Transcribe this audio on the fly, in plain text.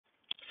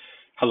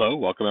Hello,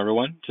 welcome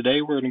everyone.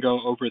 Today we're going to go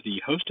over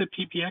the Hosted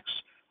PBX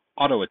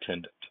Auto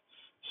Attendant.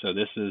 So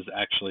this is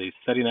actually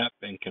setting up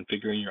and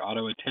configuring your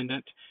Auto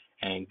Attendant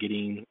and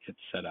getting it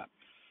set up.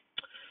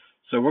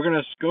 So we're going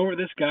to go over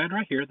this guide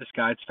right here. This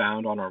guide's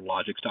found on our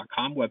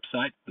LOGIX.com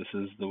website. This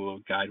is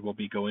the guide we'll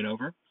be going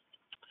over.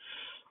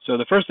 So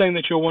the first thing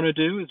that you'll want to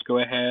do is go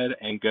ahead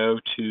and go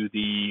to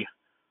the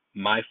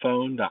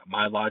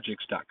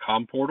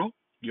myphone.mylogix.com portal.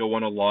 You'll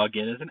want to log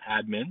in as an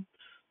admin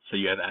so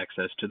you have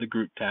access to the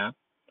group tab.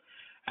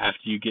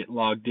 After you get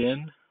logged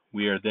in,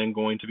 we are then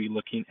going to be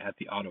looking at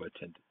the Auto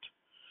Attendant.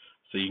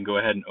 So you can go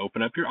ahead and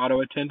open up your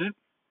Auto Attendant,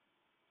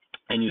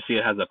 and you see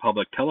it has a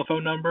public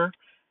telephone number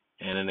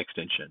and an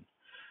extension.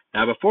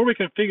 Now, before we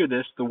configure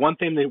this, the one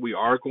thing that we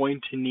are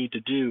going to need to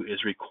do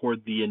is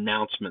record the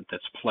announcement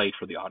that's played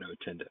for the Auto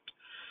Attendant.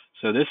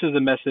 So this is a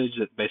message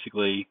that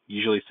basically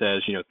usually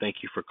says,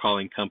 thank you for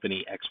calling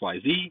company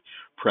XYZ,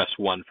 press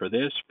 1 for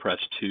this, press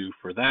 2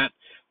 for that.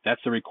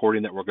 That's the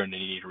recording that we're going to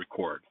need to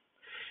record.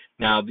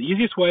 Now, the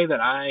easiest way that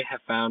I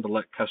have found to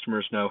let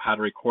customers know how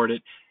to record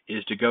it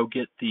is to go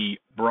get the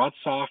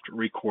BroadSoft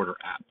Recorder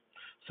app.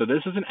 So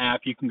this is an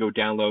app you can go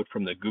download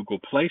from the Google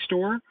Play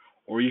Store,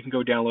 or you can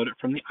go download it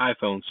from the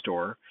iPhone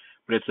Store.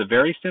 But it's a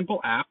very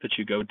simple app that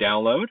you go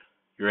download.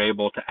 You're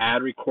able to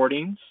add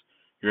recordings,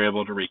 you're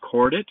able to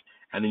record it,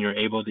 and then you're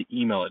able to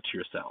email it to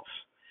yourself.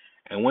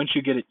 And once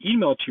you get it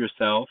emailed to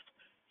yourself,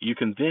 you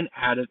can then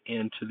add it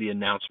into the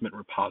announcement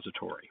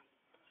repository.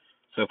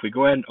 So if we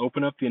go ahead and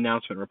open up the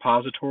announcement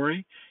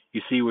repository,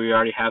 you see we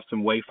already have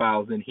some WAV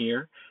files in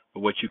here.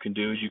 But what you can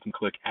do is you can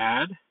click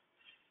Add,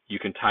 you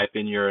can type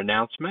in your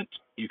announcement,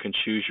 you can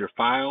choose your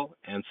file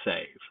and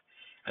save.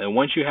 And then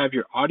once you have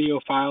your audio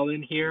file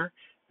in here,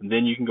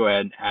 then you can go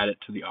ahead and add it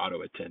to the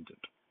Auto Attendant.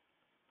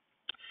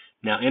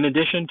 Now, in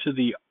addition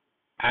to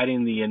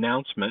adding the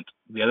announcement,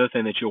 the other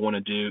thing that you'll want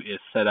to do is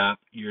set up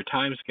your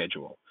time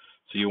schedule.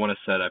 So you want to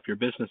set up your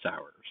business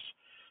hours.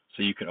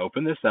 So you can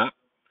open this up.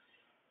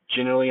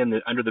 Generally,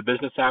 under the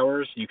business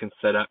hours, you can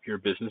set up your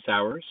business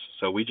hours.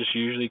 So we just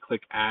usually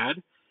click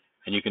Add,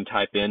 and you can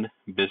type in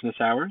business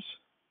hours.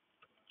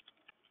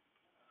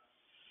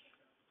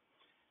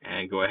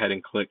 And go ahead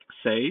and click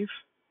Save,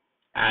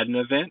 Add an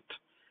event,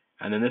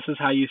 and then this is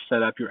how you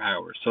set up your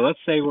hours. So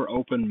let's say we're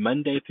open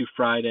Monday through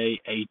Friday,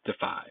 8 to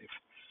 5.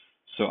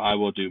 So I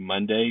will do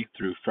Monday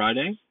through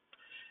Friday.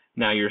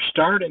 Now your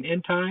start and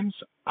end times,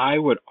 I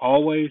would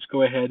always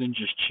go ahead and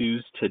just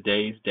choose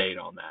today's date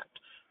on that.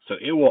 So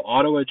it will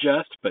auto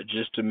adjust, but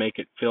just to make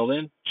it fill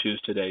in,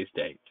 choose today's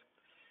date.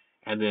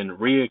 And then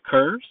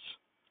reoccurs.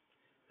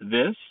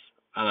 This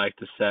I like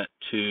to set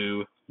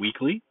to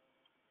weekly.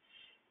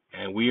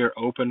 And we are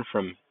open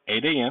from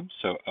 8 a.m.,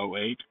 so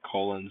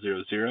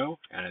 08:00,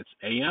 and it's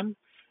a.m.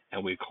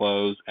 And we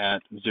close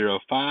at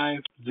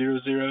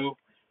 05:00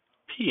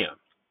 p.m.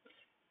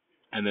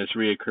 And this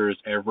reoccurs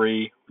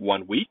every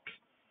 1 week.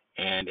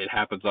 And it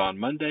happens on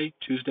Monday,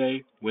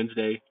 Tuesday,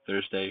 Wednesday,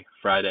 Thursday,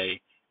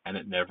 Friday, and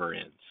it never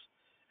ends.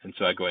 And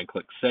so I go and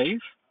click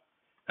Save.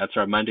 That's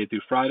our Monday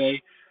through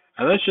Friday.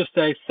 And let's just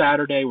say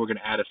Saturday, we're going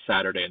to add a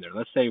Saturday in there.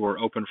 Let's say we're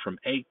open from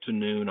 8 to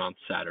noon on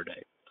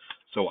Saturday.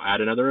 So we'll add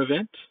another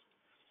event.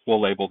 We'll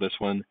label this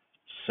one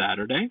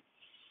Saturday.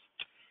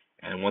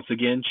 And once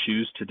again,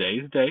 choose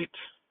today's date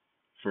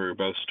for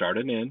both start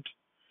and end.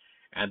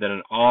 And then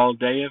an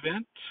all-day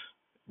event.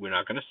 We're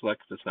not going to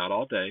select because it's not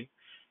all day.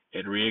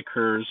 It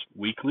reoccurs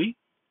weekly.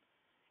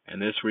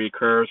 And this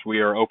reoccurs,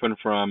 we are open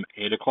from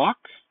 8 o'clock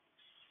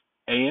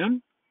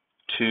a.m.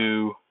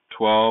 to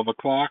 12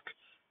 o'clock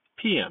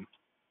p.m.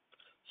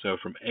 So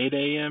from 8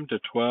 a.m. to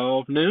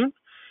 12 noon,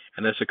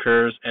 and this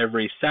occurs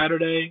every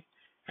Saturday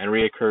and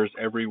reoccurs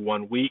every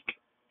 1 week.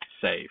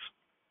 Save.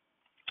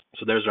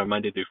 So there's our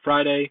Monday through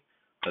Friday.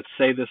 Let's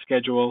save the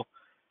schedule.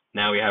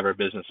 Now we have our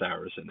business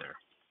hours in there.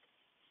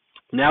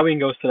 Now we can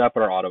go set up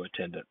our Auto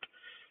Attendant.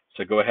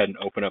 So go ahead and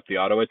open up the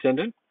Auto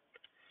Attendant.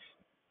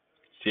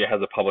 See, it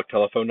has a public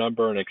telephone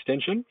number and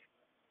extension.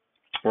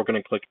 We're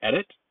going to click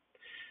Edit.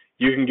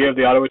 You can give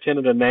the Auto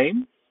Attendant a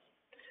name,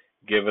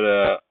 give it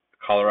a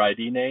caller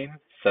ID name,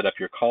 set up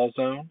your call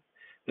zone.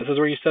 This is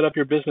where you set up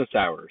your business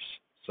hours.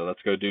 So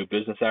let's go do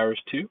business hours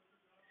 2.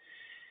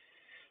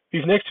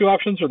 These next two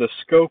options are the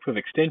scope of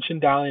extension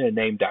dialing and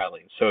name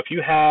dialing. So if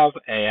you have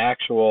an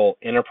actual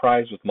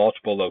enterprise with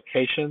multiple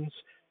locations,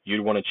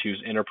 you'd want to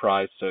choose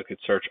enterprise so it could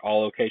search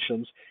all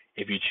locations.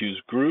 If you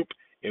choose group,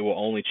 it will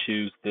only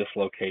choose this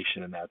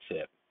location and that's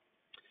it.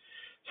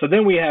 So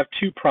then we have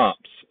two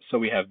prompts. So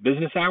we have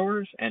business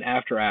hours and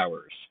after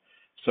hours.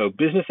 So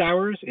business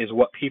hours is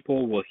what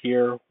people will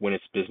hear when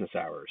it's business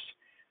hours.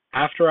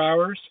 After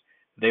hours,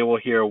 they will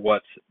hear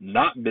what's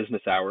not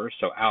business hours,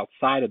 so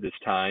outside of this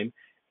time,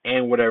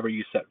 and whatever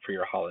you set for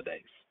your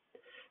holidays.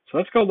 So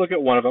let's go look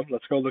at one of them.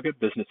 Let's go look at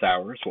business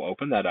hours. We'll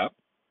open that up.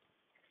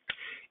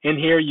 In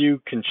here, you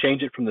can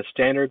change it from the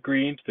standard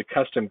greeting to the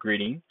custom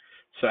greeting.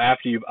 So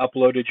after you've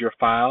uploaded your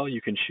file,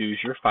 you can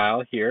choose your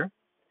file here.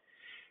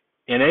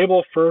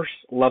 Enable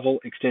first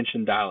level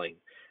extension dialing.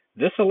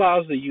 This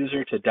allows the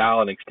user to dial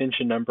an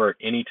extension number at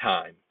any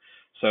time.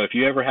 So if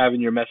you ever have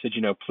in your message,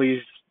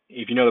 please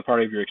if you know the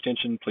party of your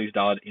extension, please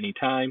dial it at any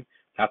time.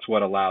 That's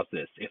what allows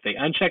this. If they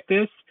uncheck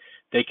this,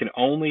 they can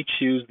only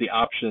choose the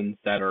options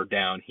that are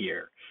down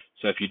here.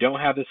 So if you don't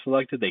have this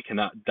selected, they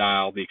cannot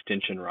dial the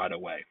extension right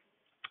away.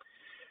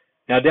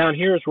 Now down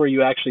here is where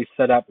you actually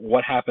set up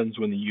what happens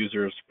when the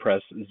users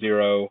press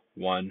 0,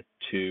 1,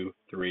 2,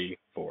 3,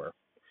 4.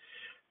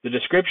 The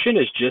description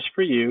is just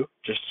for you,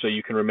 just so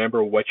you can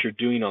remember what you're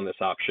doing on this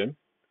option.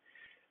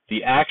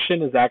 The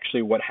action is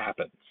actually what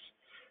happens.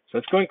 So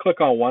let's go and click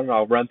on one, and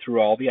I'll run through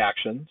all the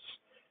actions.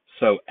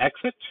 So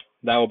exit,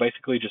 that will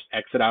basically just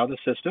exit out of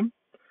the system.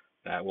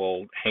 That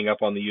will hang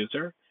up on the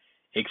user.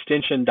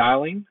 Extension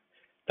dialing,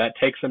 that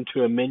takes them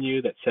to a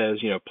menu that says,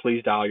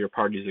 please dial your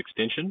party's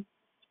extension.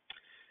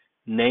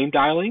 Name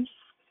dialing,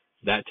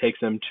 that takes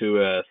them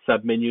to a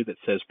submenu that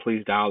says,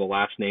 please dial the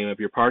last name of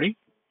your party.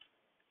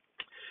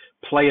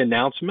 Play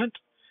announcement,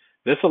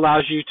 this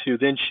allows you to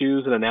then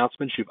choose an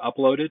announcement you've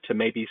uploaded to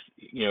maybe,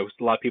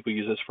 a lot of people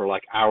use this for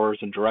like hours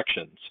and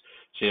directions.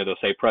 So, they'll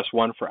say press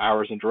 1 for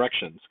hours and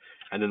directions,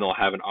 and then they'll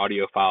have an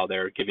audio file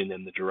there giving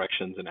them the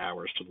directions and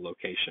hours to the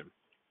location.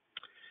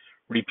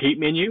 Repeat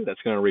menu,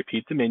 that's going to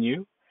repeat the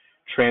menu.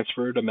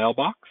 Transfer to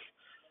mailbox,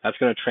 that's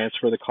going to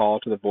transfer the call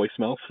to the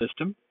voicemail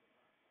system.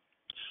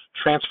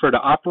 Transfer to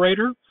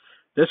operator,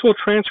 this will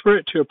transfer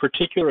it to a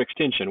particular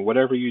extension,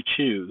 whatever you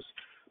choose.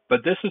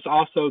 But this is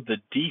also the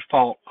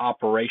default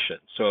operation.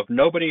 So if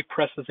nobody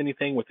presses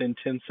anything within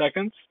 10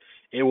 seconds,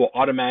 it will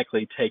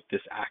automatically take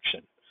this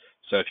action.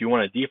 So if you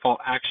want a default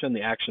action,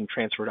 the action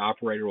transfer to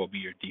operator will be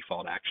your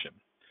default action.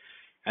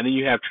 And then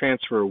you have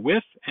transfer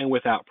with and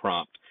without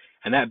prompt.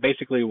 And that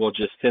basically will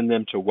just send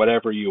them to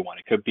whatever you want.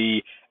 It could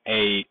be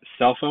a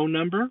cell phone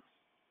number,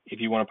 if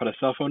you want to put a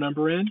cell phone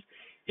number in.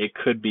 It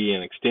could be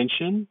an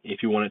extension,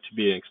 if you want it to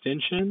be an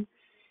extension.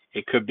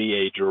 It could be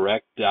a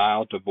direct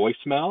dial to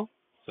voicemail,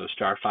 so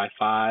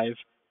 *55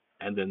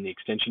 and then the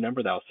extension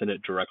number. That will send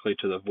it directly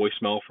to the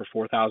voicemail for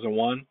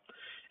 4001.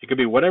 It could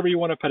be whatever you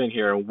want to put in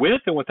here.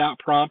 With and without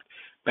prompt,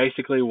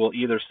 basically we'll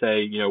either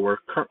say,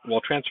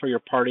 we'll transfer your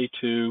party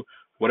to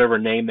whatever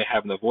name they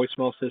have in the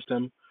voicemail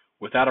system.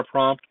 Without a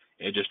prompt,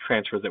 it just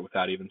transfers it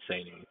without even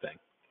saying anything.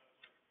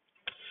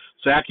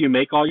 So after you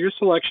make all your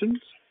selections,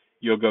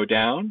 you'll go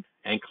down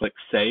and click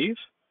Save.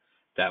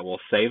 That will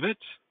save it,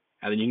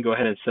 and then you can go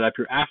ahead and set up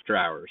your after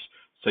hours.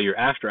 So your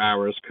after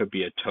hours could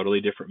be a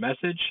totally different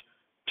message,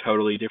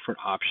 totally different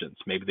options.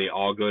 Maybe they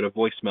all go to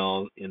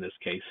voicemail in this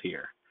case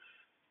here.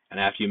 And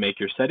after you make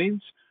your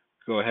settings,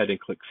 go ahead and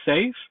click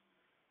Save,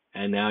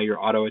 and now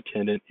your Auto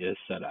Attendant is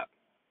set up.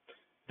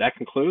 That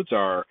concludes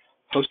our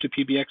Hosted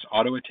PBX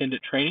Auto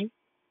Attendant training.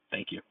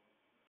 Thank you.